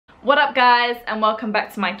What up guys, and welcome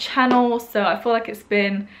back to my channel. So I feel like it's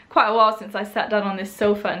been quite a while since I sat down on this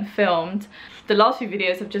sofa and filmed. The last few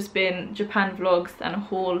videos have just been Japan vlogs and a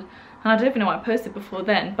haul, and I don't even know what I posted before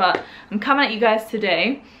then, but I'm coming at you guys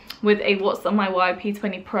today with a what's on my HUAWEI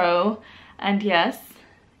P20 Pro. And yes,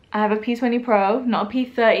 I have a P20 Pro, not a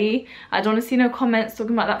P30. I don't want to see no comments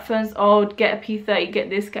talking about that phone's old, get a P30,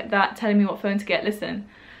 get this, get that, telling me what phone to get. Listen,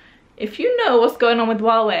 if you know what's going on with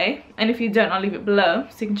HUAWEI, and if you don't, I'll leave it below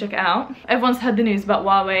so you can check it out. Everyone's heard the news about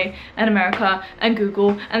HUAWEI and America and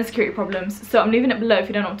Google and the security problems, so I'm leaving it below if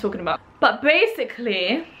you don't know what I'm talking about. But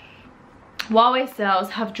basically, HUAWEI sales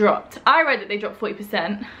have dropped. I read that they dropped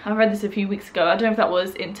 40%. I read this a few weeks ago. I don't know if that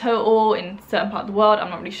was in total, in a certain part of the world, I'm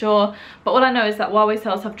not really sure. But all I know is that HUAWEI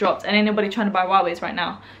sales have dropped and ain't nobody trying to buy HUAWEIs right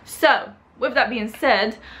now. So, with that being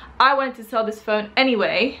said, I wanted to sell this phone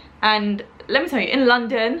anyway, and let me tell you, in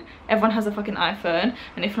London, everyone has a fucking iPhone,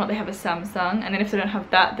 and if not, they have a Samsung, and then if they don't have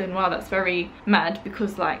that, then wow, that's very mad,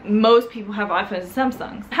 because like, most people have iPhones and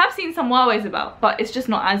Samsungs. I have seen some HUAWEIs about, but it's just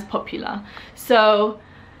not as popular. So,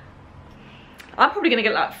 I'm probably gonna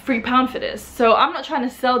get like £3 for this. So I'm not trying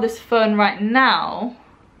to sell this phone right now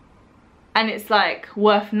and it's like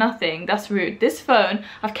worth nothing. That's rude. This phone,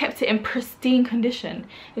 I've kept it in pristine condition.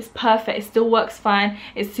 It's perfect, it still works fine,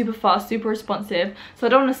 it's super fast, super responsive. So I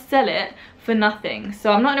don't want to sell it for nothing.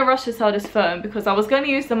 So I'm not in a rush to sell this phone, because I was going to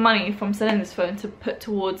use the money from selling this phone to put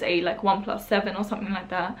towards a like OnePlus 7 or something like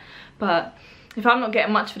that. But if I'm not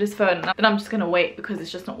getting much for this phone, then I'm just going to wait, because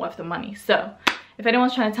it's just not worth the money. So if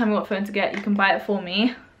anyone's trying to tell me what phone to get, you can buy it for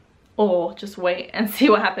me, or just wait and see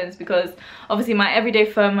what happens, because obviously my everyday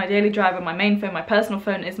phone, my daily driver, my main phone, my personal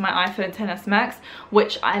phone is my iPhone XS Max,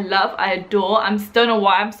 which I love, I adore. I don't know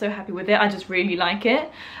why I'm so happy with it, I just really like it.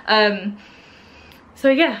 So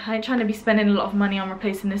yeah, I ain't trying to be spending a lot of money on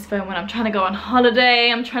replacing this phone when I'm trying to go on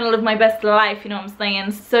holiday. I'm trying to live my best life, you know what I'm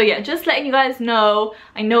saying? So yeah, just letting you guys know.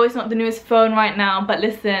 I know it's not the newest phone right now, but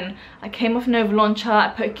listen, I came off Nova Launcher, I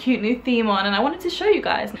put a cute new theme on, and I wanted to show you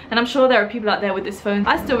guys. And I'm sure there are people out there with this phone.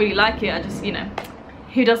 I still really like it, I just, you know,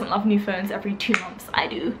 who doesn't love new phones every 2 months? I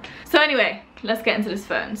do. So anyway, let's get into this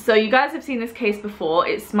phone. So you guys have seen this case before.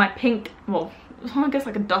 It's my pink, well, I guess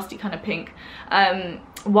like a dusty kind of pink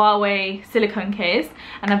HUAWEI silicone case,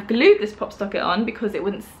 and I've glued this pop socket on because it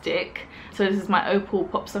wouldn't stick. So this is my opal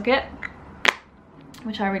pop socket,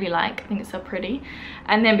 which I really like. I think it's so pretty.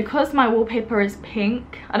 And then because my wallpaper is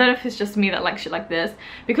pink, I don't know if it's just me that likes shit like this,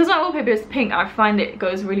 because my wallpaper is pink, I find it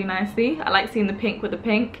goes really nicely. I like seeing the pink with the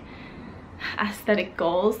pink. Aesthetic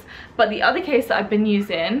goals. But the other case that I've been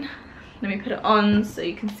using, let me put it on so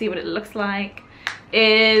you can see what it looks like,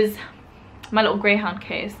 is my little greyhound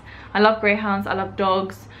case. I love greyhounds, I love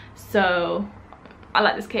dogs, so I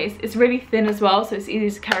like this case. It's really thin as well, so it's easy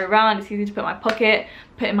to carry around, it's easy to put in my pocket,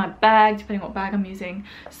 put in my bag, depending what bag I'm using.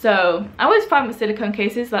 So I always find with silicone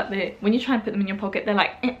cases that when you try and put them in your pocket, they're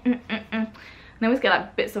like and they always get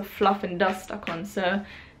like bits of fluff and dust stuck on. So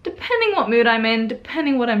depending what mood I'm in,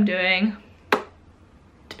 depending what I'm doing,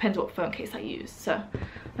 depends what phone case I use. So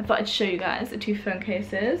I thought I'd show you guys the two phone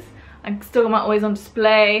cases. I still got my always on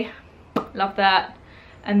display, love that.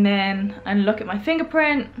 And then I look at my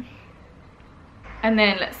fingerprint, and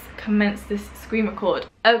then let's commence this screen record.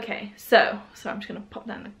 Okay, so I'm just gonna pop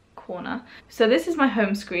that in the corner. So this is my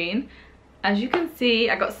home screen. As you can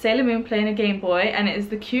see, I got Sailor Moon playing a Game Boy, and it is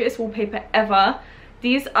the cutest wallpaper ever.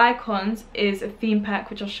 These icons is a theme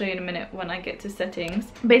pack, which I'll show you in a minute when I get to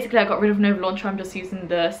settings. Basically, I got rid of Nova Launcher. I'm just using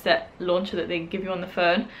the set launcher that they give you on the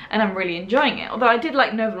phone, and I'm really enjoying it. Although I did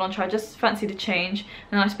like Nova Launcher, I just fancied a change,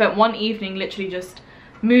 and I spent one evening literally just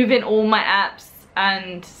moving all my apps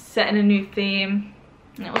and setting a new theme,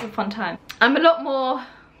 and it was a fun time. I'm a lot more,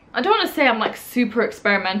 I don't want to say I'm like super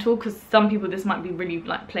experimental, because some people this might be really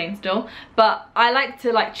like plain still, but I like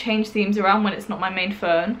to like change themes around when it's not my main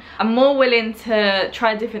phone. I'm more willing to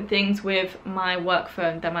try different things with my work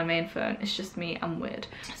phone than my main phone. It's just me, I'm weird.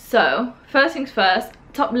 So first things first,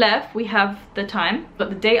 top left we have the time,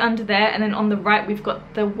 got the date under there, and then on the right we've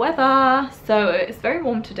got the weather. So it's very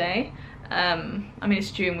warm today. I mean, it's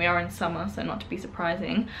June, we are in summer, so not to be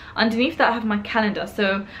surprising. Underneath that I have my calendar.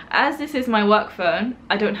 So as this is my work phone,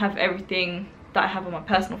 I don't have everything that I have on my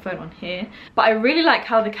personal phone on here, but I really like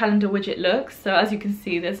how the calendar widget looks. So as you can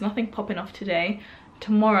see, there's nothing popping off today.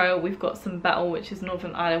 Tomorrow we've got some battle, which is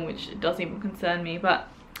Northern Ireland, which doesn't even concern me, but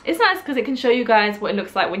it's nice because it can show you guys what it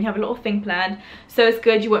looks like when you have a little thing planned. So it's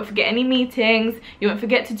good, you won't forget any meetings, you won't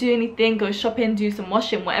forget to do anything, go shopping, do some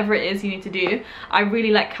washing, whatever it is you need to do. I really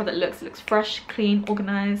like how that looks. It looks fresh, clean,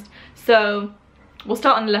 organized. So we'll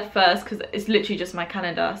start on the left first because it's literally just my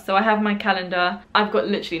calendar. So I have my calendar, I've got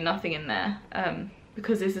literally nothing in there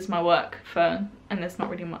because this is my work phone and there's not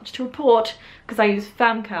really much to report because I use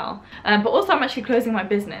FamCal. But also I'm actually closing my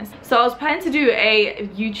business. So I was planning to do a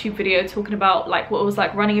YouTube video talking about like what it was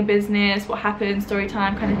like running a business, what happened, story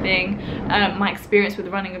time kind of thing, my experience with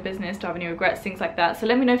running a business, do I have any regrets, things like that. So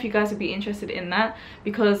let me know if you guys would be interested in that,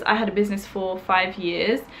 because I had a business for 5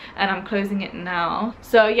 years and I'm closing it now.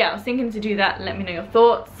 So yeah, I was thinking to do that. Let me know your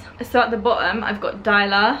thoughts. So at the bottom I've got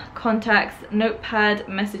dialer, contacts, notepad,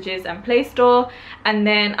 messages and Play Store, and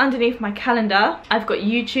then underneath my calendar I've got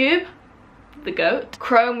YouTube, the goat,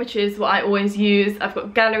 Chrome, which is what I always use, I've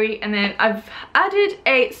got gallery, and then I've added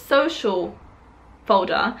a social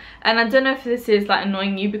folder. And I don't know if this is like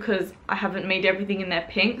annoying you because I haven't made everything in there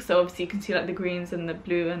pink, so obviously you can see like the greens and the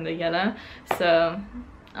blue and the yellow. So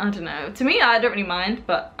I don't know, to me I don't really mind,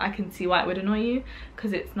 but I can see why it would annoy you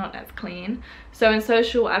because it's not as clean. So in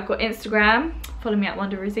social I've got Instagram, follow me at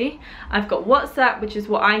WonderRizzy. I've got WhatsApp, which is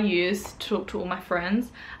what I use to talk to all my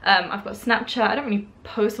friends. I've got Snapchat. I don't really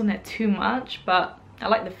post on there too much, but I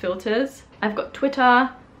like the filters. I've got Twitter,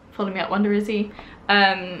 follow me at WonderRizzy.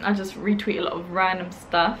 I just retweet a lot of random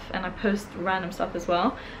stuff and I post random stuff as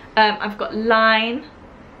well. I've got Line,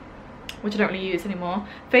 which I don't really use anymore.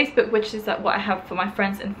 Facebook, which is like what I have for my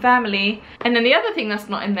friends and family. And then the other thing that's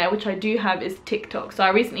not in there, which I do have, is TikTok. So I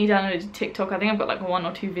recently downloaded TikTok. I think I've got like 1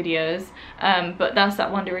 or 2 videos, but that's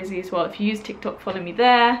at WonderRizzy as well. If you use TikTok, follow me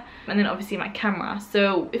there. And then obviously my camera.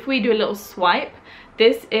 So if we do a little swipe,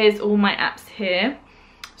 this is all my apps here.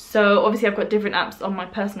 So obviously I've got different apps on my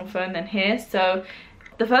personal phone than here. So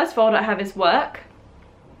the first folder I have is work,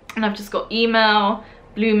 and I've just got email,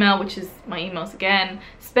 Blue Mail, which is my emails again,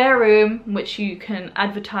 Spare Room, which you can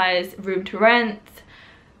advertise room to rent.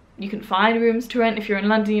 You can find rooms to rent. If you're in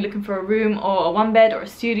London, you're looking for a room or a 1-bed or a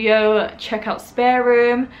studio, check out Spare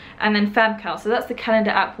Room. And then FamCal, so that's the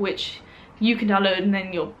calendar app which you can download, and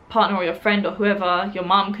then your partner or your friend or whoever, your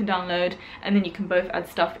mum, can download, and then you can both add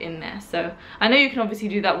stuff in there. So I know you can obviously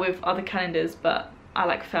do that with other calendars, but I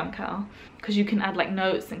like FamCal because you can add like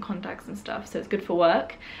notes and contacts and stuff, so it's good for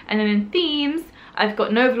work. And then in themes I've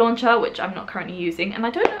got Nova Launcher, which I'm not currently using, and I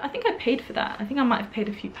don't know, I think I paid for that. I think I might have paid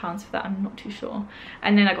a few pounds for that, I'm not too sure.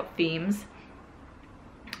 And then I got themes.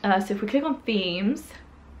 So if we click on themes,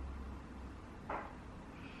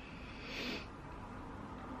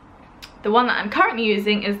 the one that I'm currently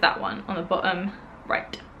using is that one on the bottom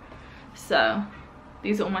right. So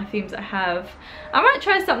these are all my themes I have. I might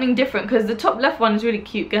try something different because the top left one is really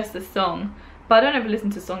cute, Guess the Song, but I don't ever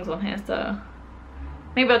listen to songs on here, so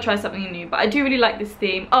maybe I'll try something new. But I do really like this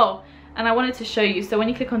theme. Oh, and I wanted to show you, so when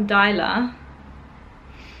you click on dialer,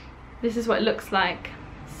 this is what it looks like.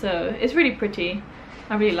 So it's really pretty,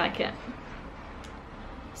 I really like it.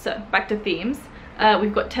 So back to themes.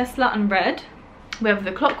 We've got Tesla and red. We have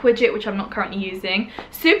the clock widget, which I'm not currently using.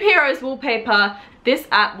 Superheroes wallpaper. This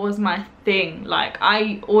app was my thing. Like,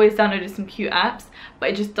 I always downloaded some cute apps, but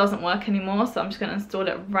it just doesn't work anymore. So I'm just gonna install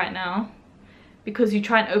it right now, because you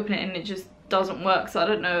try and open it and it just doesn't work. So I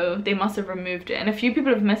don't know, they must have removed it. And a few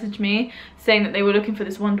people have messaged me saying that they were looking for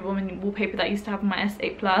this Wonder Woman wallpaper that I used to have on my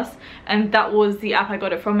S8 Plus, and that was the app I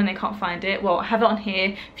got it from, and they can't find it. Well, I have it on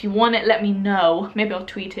here. If you want it, let me know. Maybe I'll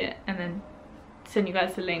tweet it and then send you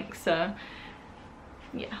guys the link. So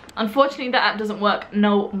yeah, unfortunately that app doesn't work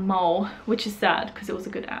no more, which is sad because it was a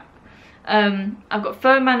good app. I've got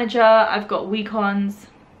phone manager, I've got Weekons,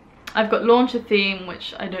 I've got launcher theme,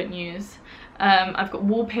 which I don't use. I've got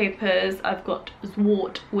wallpapers, I've got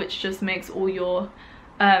Zwart, which just makes all your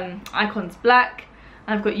icons black.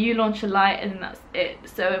 I've got launcher light, and that's it.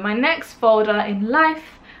 So in my next folder in life,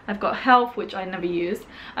 I've got health, which I never use.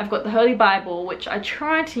 I've got the Holy Bible, which I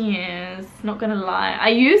tried to use, not gonna lie. I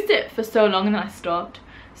used it for so long and then I stopped.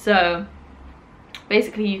 So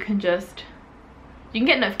basically you can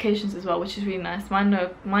get notifications as well, which is really nice.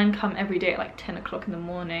 Mine come every day at like 10 o'clock in the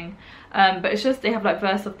morning. But it's just, they have like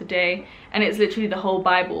verse of the day, and it's literally the whole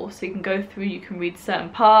Bible. So you can go through, you can read certain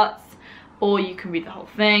parts, or you can read the whole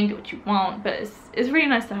thing, do what you want, but it's really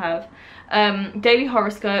nice to have. Daily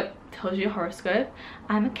horoscope, tells you your horoscope.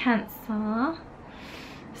 I'm a Cancer,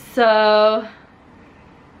 so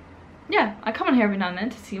yeah, I come on here every now and then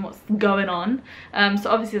to see what's going on. So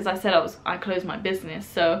obviously, as I said, I closed my business,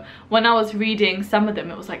 so when I was reading some of them,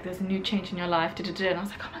 it was like, there's a new change in your life, and I was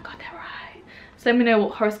like, oh my god, they're right. So let me know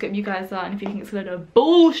what horoscope you guys are, and if you think it's a load of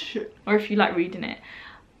bullshit, or if you like reading it.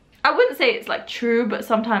 I wouldn't say it's like true, but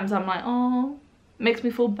sometimes I'm like, oh, it makes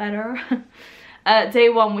me feel better. Day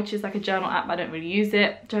One, which is like a journal app, I don't really use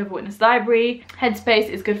it. Jehovah's Witness Library. Headspace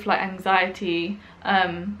is good for like anxiety, but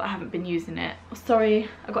I haven't been using it. Oh, sorry,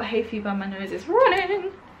 I got hay fever, my nose is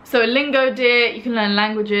running. So Lingo Dear, you can learn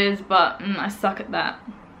languages, but I suck at that.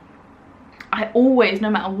 I always, no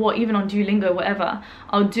matter what, even on Duolingo, whatever,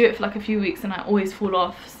 I'll do it for like a few weeks and I always fall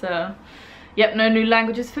off. So yep, no new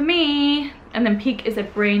languages for me. And then Peak is a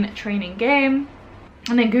brain training game.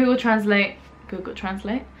 And then Google Translate.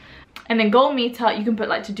 And then Goal Meter, you can put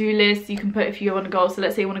like to-do lists, you can put if you want to go, so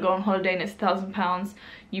let's say you want to go on holiday and it's £1,000,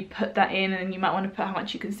 you put that in, and then you might want to put how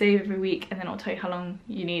much you can save every week, and then it'll tell you how long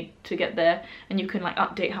you need to get there, and you can like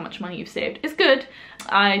update how much money you've saved. It's good.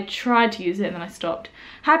 I tried to use it and then I stopped.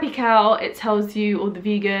 Happy Cow, it tells you all the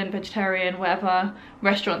vegan, vegetarian, whatever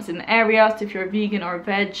restaurants in the area, so if you're a vegan or a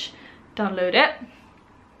veg, download it.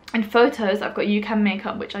 And Photos, I've got You Can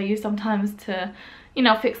Makeup, which I use sometimes to, you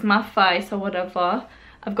know, fix my face or whatever.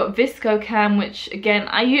 I've got Visco Cam, which again,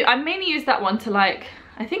 I mainly use that one to like,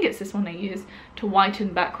 I think it's this one I use, to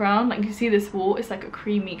whiten background. Like you see this wall, it's like a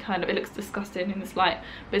creamy kind of, it looks disgusting in this light,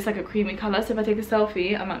 but it's like a creamy colour. So if I take a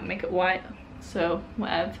selfie, I might make it white, so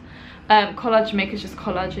whatever. Collage Maker is just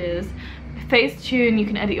collages. Facetune, you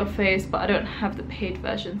can edit your face, but I don't have the paid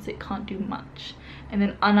version, so it can't do much. And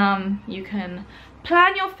then you can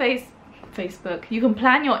plan your Facebook, you can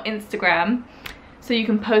plan your Instagram, so you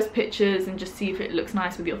can post pictures and just see if it looks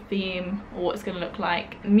nice with your theme or what it's going to look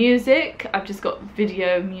like. Music, I've just got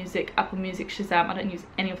video, music, Apple Music, Shazam. I don't use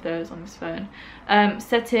any of those on this phone.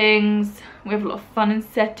 Settings, we have a lot of fun in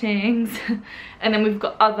settings. And then we've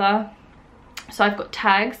got other, so I've got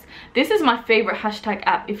tags. This is my favorite hashtag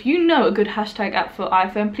app. If you know a good hashtag app for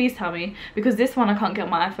iPhone, please tell me, because this one I can't get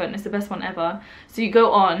on my iPhone. It's the best one ever. So you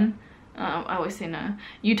go on, I always say no,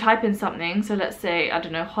 you type in something, so let's say, I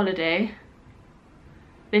don't know, holiday,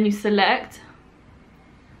 then you select,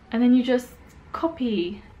 and then you just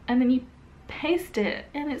copy, and then you paste it,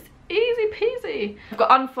 and it's easy peasy. I've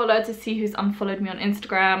got unfollow to see who's unfollowed me on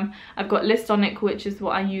Instagram. I've got Listonic, which is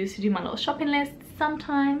what I use to do my little shopping lists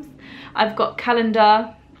sometimes. I've got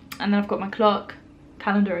calendar, and then I've got my clock,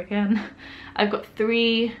 calendar again. I've got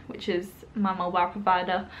 3, which is my mobile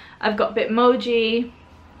provider. I've got Bitmoji,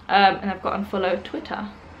 and I've got unfollow Twitter.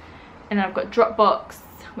 And then I've got Dropbox,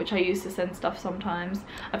 which I use to send stuff sometimes.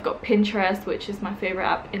 I've got Pinterest, which is my favorite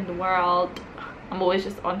app in the world. I'm always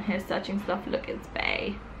just on here searching stuff. Look, it's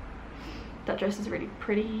bae. That dress is really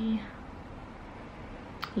pretty.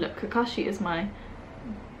 Look, Kakashi is my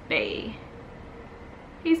bae.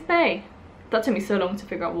 He's bae. That took me so long to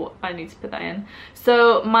figure out what I need to put that in.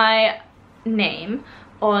 So my name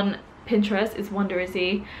on Pinterest is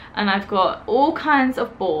Wonderizzy, and I've got all kinds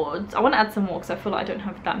of boards. I want to add some more because I feel like I don't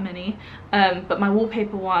have that many, but my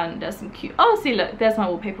wallpaper one, there's some cute, oh see, look, there's my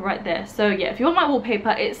wallpaper right there. So yeah, if you want my wallpaper,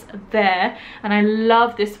 it's there, and I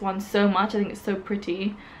love this one so much. I think it's so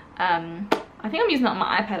pretty. I think I'm using that on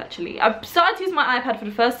my iPad actually. I've started to use my iPad for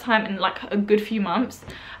the first time in like a good few months.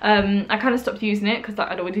 I kind of stopped using it because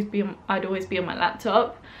I'd always be on my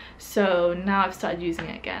laptop. So now I've started using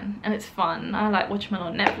it again, and it's fun. I like watching my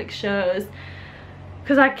little Netflix shows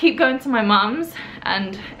because I keep going to my mum's,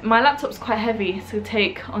 and my laptop's quite heavy to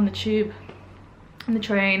take on the tube and the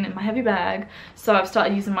train in my heavy bag. So I've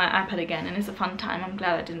started using my iPad again, and it's a fun time. I'm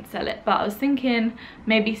glad I didn't sell it, but I was thinking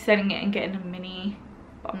maybe selling it and getting a mini,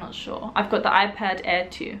 but I'm not sure. I've got the iPad Air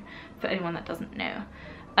 2 for anyone that doesn't know.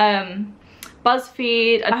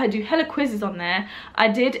 BuzzFeed, I do hella quizzes on there. I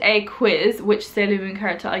did a quiz, which Sailor Moon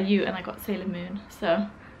character are you, and I got Sailor Moon, so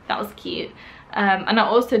that was cute. And I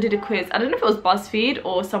also did a quiz, I don't know if it was BuzzFeed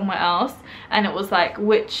or somewhere else, and it was like,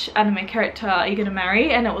 which anime character are you gonna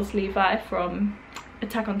marry? And it was Levi from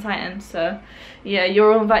Attack on Titan. So yeah,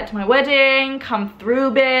 you're all invited to my wedding. Come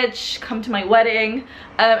through, bitch, come to my wedding.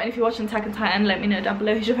 And if you're watching Attack on Titan, let me know down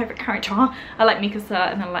below who's your favorite character. I like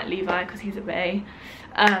Mikasa, and I like Levi because he's a bae.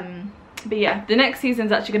 But yeah, the next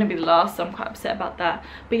season's actually going to be the last, so I'm quite upset about that.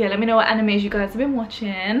 But yeah, let me know what animes you guys have been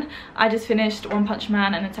watching. I just finished One Punch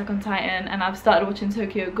Man and Attack on Titan, and I've started watching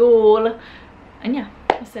Tokyo Ghoul, and yeah,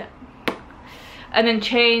 that's it. And then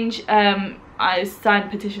Change, I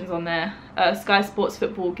signed petitions on there. Sky Sports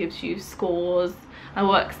Football gives you scores. I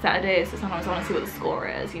work Saturdays, so sometimes I want to see what the score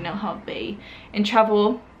is, you know how it be. In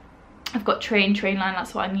travel, I've got Trainline,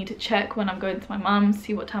 that's what I need to check when I'm going to my mum's,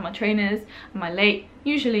 see what time my train is. Am I late?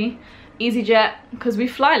 Usually. EasyJet, because we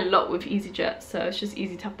fly a lot with EasyJet, so it's just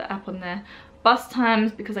easy to have the app on there. Bus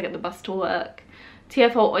times, because I get the bus to work.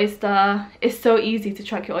 TFL Oyster, it's so easy to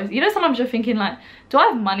track your Oyster. You know, sometimes you're thinking like, do I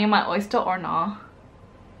have money on my Oyster or not?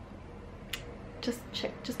 Just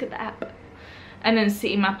check, just get the app. And then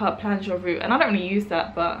City Mapper plans your route, and I don't really use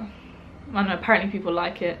that, but I don't know, apparently people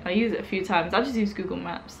like it. I use it a few times. I just use Google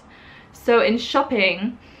Maps. So in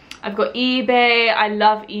shopping, I've got eBay, I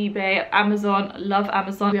love eBay, Amazon, love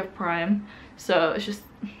Amazon. We have Prime, so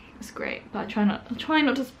it's great, but I try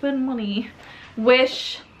not to spend money.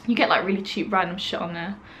 Wish, you get like really cheap random shit on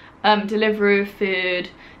there. Deliveroo, food,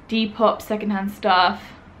 Depop, secondhand stuff.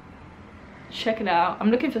 Check it out.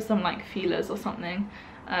 I'm looking for some like feelers or something.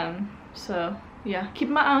 So yeah, keep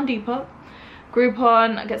my eye on Depop.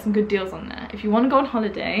 Groupon, I get some good deals on there. If you want to go on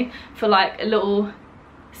holiday for like a little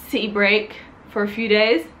city break for a few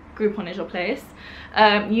days, Groupon is your place.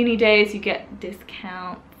 Uni days, you get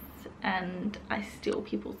discounts, and I steal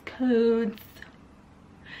people's codes.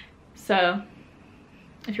 So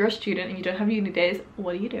if you're a student and you don't have uni days,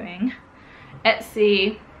 what are you doing?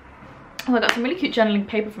 Etsy. Oh, I got some really cute journaling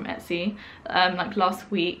paper from Etsy like last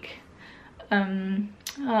week.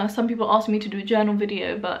 Some people asked me to do a journal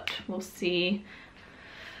video, but we'll see.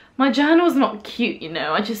 My journal's not cute, you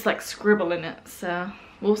know, I just like scribble in it, so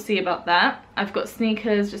we'll see about that. I've got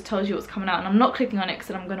sneakers, just tells you what's coming out, and I'm not clicking on it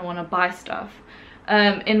because I'm going to want to buy stuff.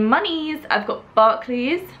 In monies, I've got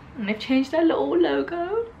Barclays, and they've changed their little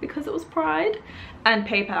logo because it was Pride, and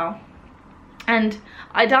PayPal. And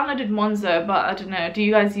I downloaded Monzo, but I don't know, do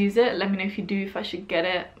you guys use it? Let me know if you do, if I should get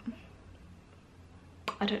it.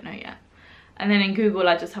 I don't know yet. And then in Google,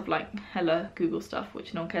 I just have like hella Google stuff,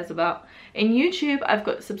 which no one cares about. In YouTube, I've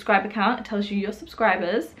got a subscribe account. It tells you your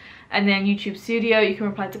subscribers. And then YouTube Studio, you can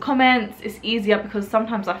reply to comments. It's easier because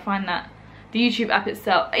sometimes I find that the YouTube app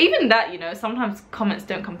itself, even that, you know, sometimes comments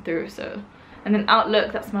don't come through, so. And then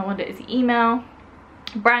Outlook, that's my one that is email.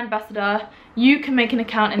 Brand ambassador, you can make an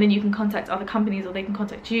account and then you can contact other companies, or they can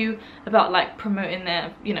contact you about like promoting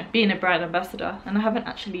their, you know, being a brand ambassador. And I haven't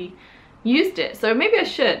actually used it, so maybe I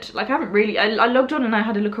should. Like, I haven't really, I logged on and I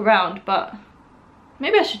had a look around, but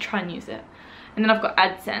maybe I should try and use it. And then I've got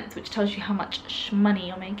AdSense, which tells you how much money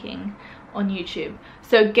you're making on YouTube.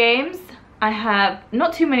 So games, I have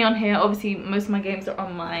not too many on here. Obviously most of my games are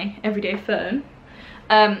on my everyday phone.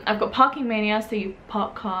 I've got Parking Mania, so you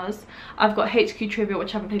park cars. I've got HQ Trivia,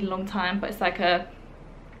 which I haven't played in a long time, but it's like a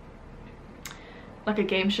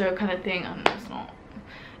game show kind of thing. I don't know, it's not.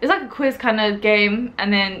 It's like a quiz kind of game,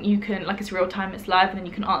 and then you can, like, it's real time, it's live, and then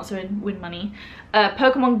you can answer and win money.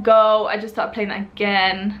 Pokemon Go, I just started playing that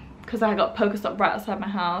again because I got Pokestop right outside my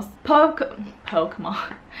house.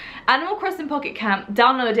 Pokemon. Animal Crossing Pocket Camp,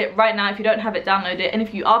 download it right now. If you don't have it, download it. And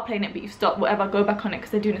if you are playing it but you've stopped, whatever, go back on it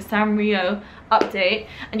because they're doing a Sanrio update,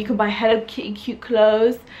 and you can buy Hello Kitty cute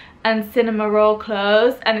clothes and Cinema Roll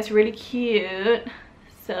clothes, and it's really cute.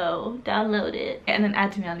 So download it and then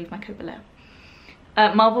add to me. I'll leave my code below.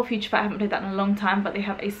 Marvel Future Fight, I haven't played that in a long time, but they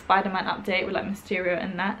have a Spider-Man update with like Mysterio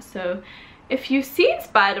and that. So if you've seen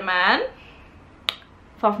Spider-Man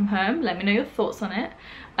Far From Home, let me know your thoughts on it.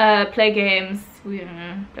 Play games,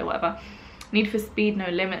 whatever. Need for Speed, No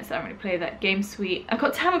Limits, I don't really play that. Game Suite, I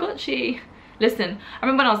got Tamagotchi. Listen, I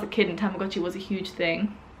remember when I was a kid and Tamagotchi was a huge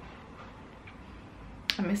thing.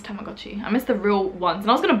 I miss Tamagotchi. I miss the real ones,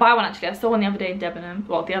 and I was gonna buy one actually. I saw one the other day in Debenhams.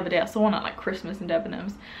 Well, the other day I saw one at like Christmas in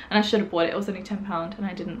Debenhams, and I should have bought it. It was only £10 and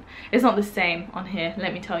I didn't. It's not the same on here,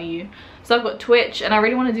 let me tell you. So I've got Twitch, and I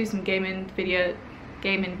really want to do some gaming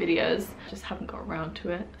videos. Just haven't got around to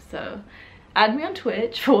it. So add me on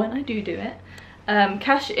Twitch for when I do it.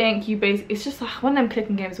 Cash Inc, it's just like one of them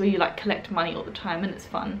clicking games where you like collect money all the time, and it's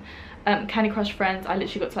fun. Candy Crush Friends, I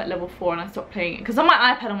literally got to like level 4 and I stopped playing it because on my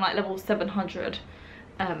iPad I'm like level 700.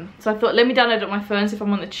 So I thought, let me download it on my phone so if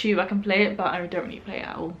I'm on the tube I can play it, but I don't really play it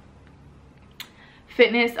at all.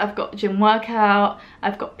 Fitness, I've got Gym Workout,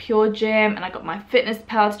 I've got Pure Gym, and I got my Fitness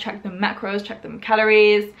Pal to track the macros, track the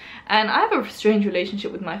calories. And I have a strange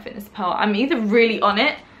relationship with my Fitness Pal. I'm either really on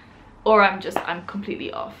it or I'm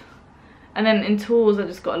completely off. And then in tools I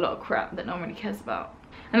just got a lot of crap that no one really cares about.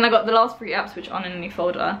 And I got the last 3 apps which aren't in any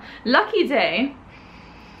folder. Lucky Day,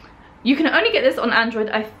 you can only get this on Android,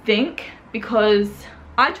 I think, because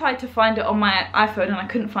I tried to find it on my iPhone and I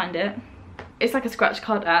couldn't find it. It's like a scratch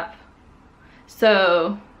card app.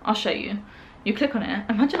 So I'll show you. You click on it.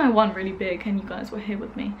 Imagine I won really big and you guys were here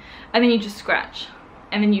with me. And then you just scratch.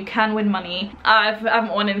 And then you can win money. I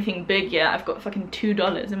haven't won anything big yet. I've got fucking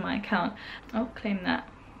 $2 in my account. I'll claim that.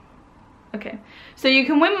 Okay. So you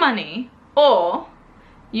can win money, or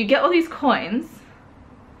you get all these coins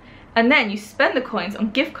and then you spend the coins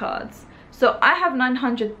on gift cards. So I have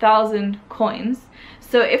 900,000 coins.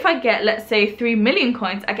 So if I get, let's say, 3 million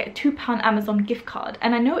coins, I get a £2 Amazon gift card.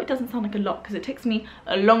 And I know it doesn't sound like a lot because it takes me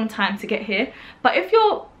a long time to get here. But if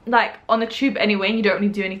you're like on the tube anyway and you don't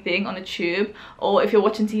really do anything on the tube, or if you're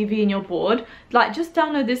watching TV and you're bored, like just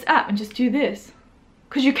download this app and just do this.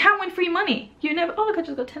 Because you can win free money. You never, oh look, I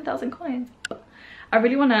just got 10,000 coins. I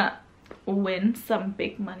really want to win some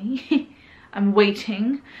big money. I'm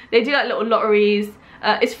waiting. They do like little lotteries.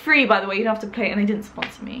 It's free, by the way, you don't have to play, and they didn't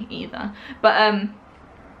sponsor me either. But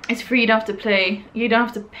it's free, you don't have to play, you don't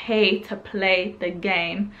have to pay to play the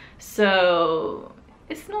game. So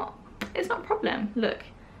it's not a problem. Look,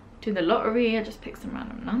 do the lottery, I just pick some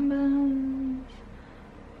random numbers,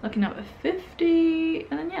 looking up at 50,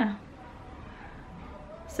 and then yeah.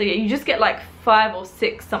 So yeah, you just get like 5 or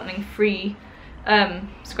 6 something free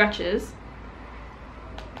scratches.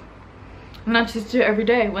 And I just do it every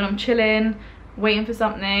day when I'm chilling, waiting for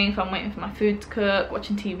something, if I'm waiting for my food to cook,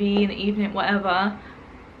 watching TV in the evening, whatever.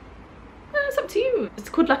 It's up to you. It's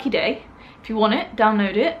called Lucky Day. If you want it,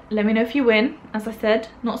 download it. Let me know if you win. As I said,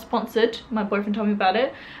 not sponsored. My boyfriend told me about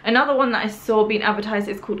it. Another one that I saw being advertised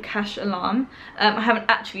is called Cash Alarm. I haven't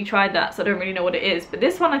actually tried that, so I don't really know what it is. But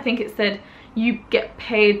this one, I think it said you get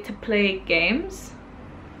paid to play games.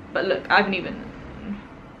 But look, I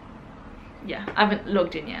haven't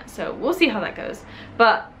logged in yet, so we'll see how that goes.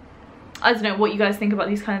 But I don't know what you guys think about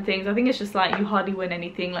these kind of things. I think it's just like you hardly win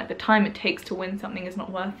anything. Like the time it takes to win something is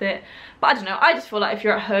not worth it. But I don't know, I just feel like if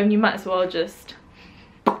you're at home, you might as well just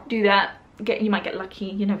do that. You might get lucky,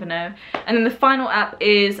 you never know. And then the final app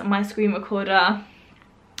is my screen recorder,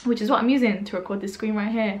 which is what I'm using to record this screen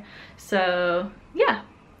right here. So yeah,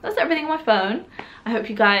 that's everything on my phone. I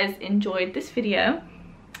hope you guys enjoyed this video.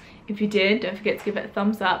 If you did, don't forget to give it a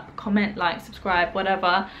thumbs up, comment, like, subscribe,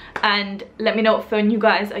 whatever, and let me know what phone you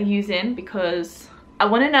guys are using, because I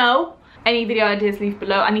want to know. Any video ideas, leave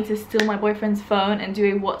below. I need to steal my boyfriend's phone and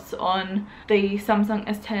do a what's on the Samsung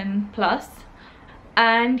S10 Plus.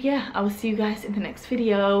 And yeah, I will see you guys in the next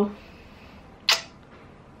video.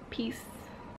 Peace.